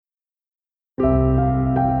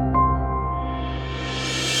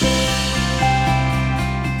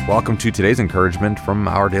Welcome to today's encouragement from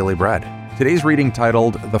Our Daily Bread. Today's reading,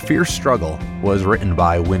 titled The Fierce Struggle, was written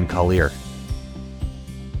by Win Collier.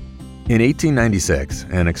 In 1896,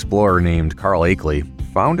 an explorer named Carl Akeley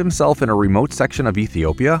found himself in a remote section of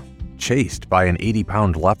Ethiopia, chased by an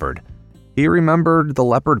 80-pound leopard. He remembered the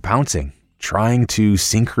leopard pouncing, trying to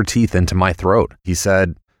sink her teeth into my throat. He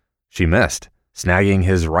said, "She missed, snagging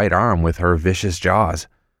his right arm with her vicious jaws."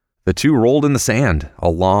 The two rolled in the sand, a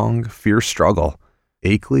long, fierce struggle.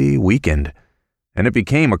 Akeley weakened, and it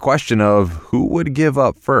became a question of who would give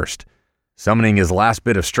up first. Summoning his last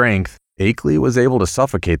bit of strength, Akeley was able to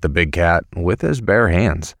suffocate the big cat with his bare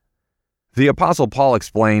hands. The Apostle Paul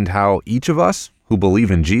explained how each of us who believe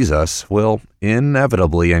in Jesus will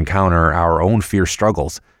inevitably encounter our own fierce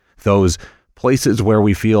struggles, those places where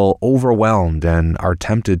we feel overwhelmed and are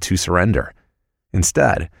tempted to surrender.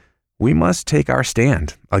 Instead, we must take our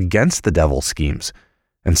stand against the devil's schemes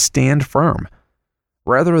and stand firm.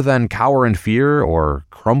 Rather than cower in fear or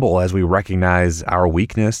crumble as we recognize our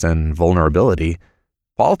weakness and vulnerability,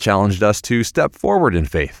 Paul challenged us to step forward in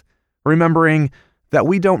faith, remembering that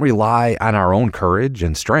we don't rely on our own courage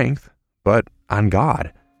and strength, but on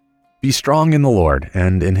God. "Be strong in the Lord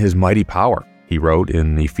and in His mighty power," he wrote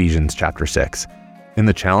in Ephesians chapter 6. In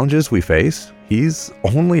the challenges we face, He's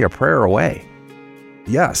only a prayer away.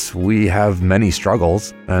 Yes, we have many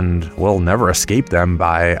struggles, and we'll never escape them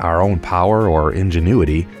by our own power or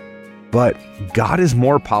ingenuity, but God is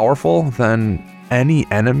more powerful than any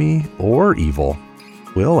enemy or evil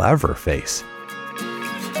we'll ever face.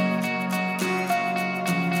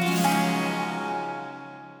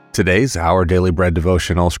 Today's Our Daily Bread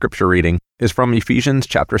devotional scripture reading is from Ephesians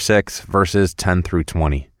chapter 6, verses 10 through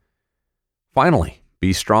 20. Finally,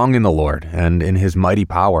 be strong in the Lord and in His mighty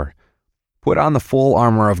power. Put on the full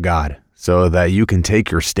armor of God, so that you can take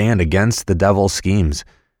your stand against the devil's schemes.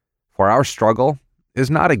 For our struggle is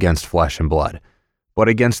not against flesh and blood, but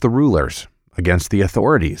against the rulers, against the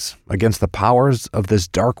authorities, against the powers of this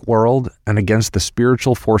dark world, and against the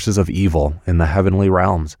spiritual forces of evil in the heavenly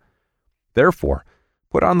realms. Therefore,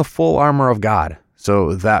 put on the full armor of God,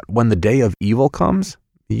 so that when the day of evil comes,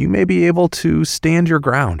 you may be able to stand your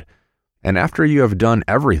ground. And after you have done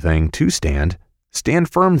everything to stand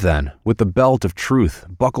firm then, with the belt of truth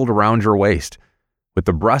buckled around your waist, with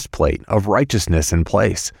the breastplate of righteousness in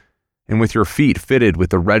place, and with your feet fitted with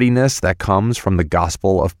the readiness that comes from the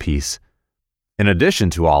gospel of peace. In addition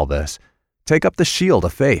to all this, take up the shield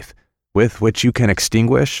of faith, with which you can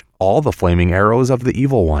extinguish all the flaming arrows of the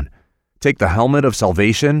evil one. Take the helmet of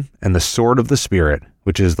salvation and the sword of the Spirit,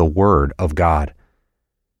 which is the word of God.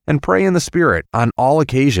 And pray in the Spirit on all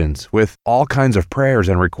occasions with all kinds of prayers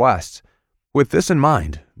and requests. With this in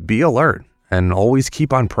mind, be alert and always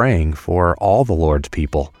keep on praying for all the Lord's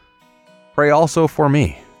people. Pray also for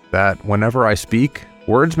me, that whenever I speak,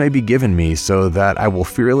 words may be given me so that I will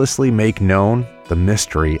fearlessly make known the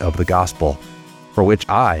mystery of the gospel, for which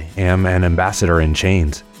I am an ambassador in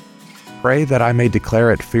chains. Pray that I may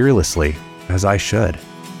declare it fearlessly as I should.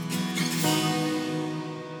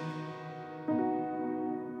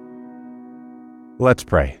 Let's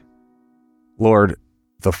pray. Lord,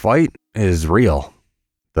 the fight is real.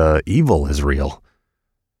 The evil is real.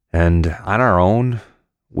 And on our own,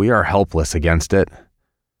 we are helpless against it.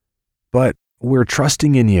 But we're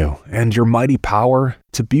trusting in you and your mighty power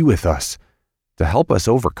to be with us, to help us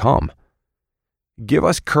overcome. Give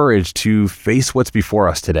us courage to face what's before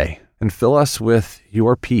us today and fill us with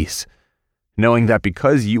your peace, knowing that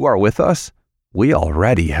because you are with us, we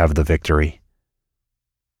already have the victory.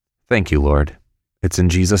 Thank you, Lord. It's in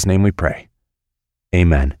Jesus' name we pray.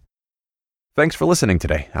 Amen. Thanks for listening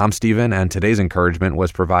today. I'm Stephen, and today's encouragement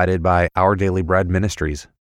was provided by Our Daily Bread Ministries.